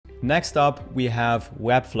Next up, we have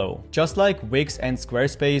Webflow. Just like Wix and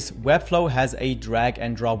Squarespace, Webflow has a drag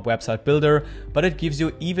and drop website builder, but it gives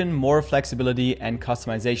you even more flexibility and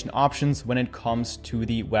customization options when it comes to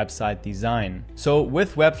the website design. So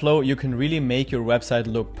with Webflow, you can really make your website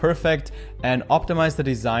look perfect and optimize the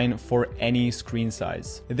design for any screen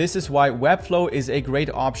size. This is why Webflow is a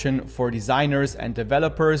great option for designers and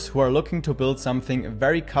developers who are looking to build something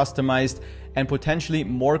very customized and potentially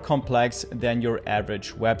more complex than your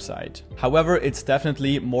average website. However, it's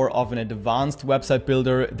definitely more of an advanced website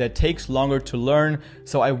builder that takes longer to learn,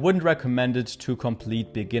 so I wouldn't recommend it to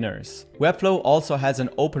complete beginners. Webflow also has an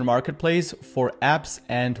open marketplace for apps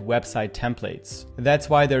and website templates. That's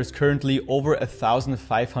why there's currently over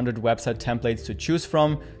 1,500 website templates to choose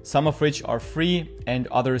from, some of which are free and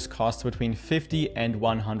others cost between $50 and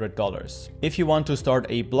 $100. If you want to start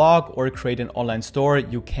a blog or create an online store,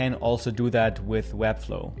 you can also do that with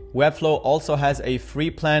Webflow. Webflow also has a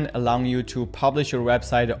free plan allowing you to publish your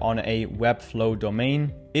website on a Webflow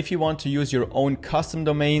domain. If you want to use your own custom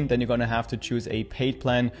domain, then you're going to have to choose a paid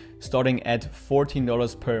plan starting at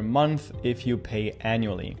 $14 per month if you pay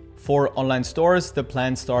annually. For online stores, the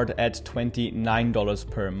plans start at $29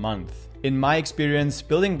 per month. In my experience,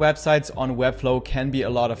 building websites on Webflow can be a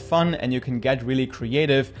lot of fun and you can get really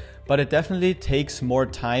creative, but it definitely takes more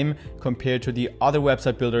time compared to the other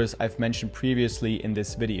website builders I've mentioned previously in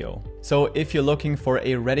this video. So if you're looking for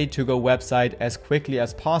a ready-to-go website as quickly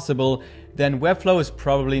as possible, then Webflow is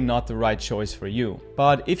probably not the right choice for you.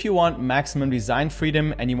 But if you want maximum design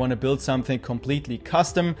freedom and you want to build something completely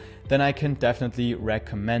custom, then I can definitely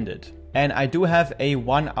recommend it. And I do have a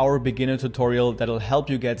 1-hour beginner tutorial that'll help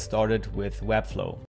you get started with Webflow.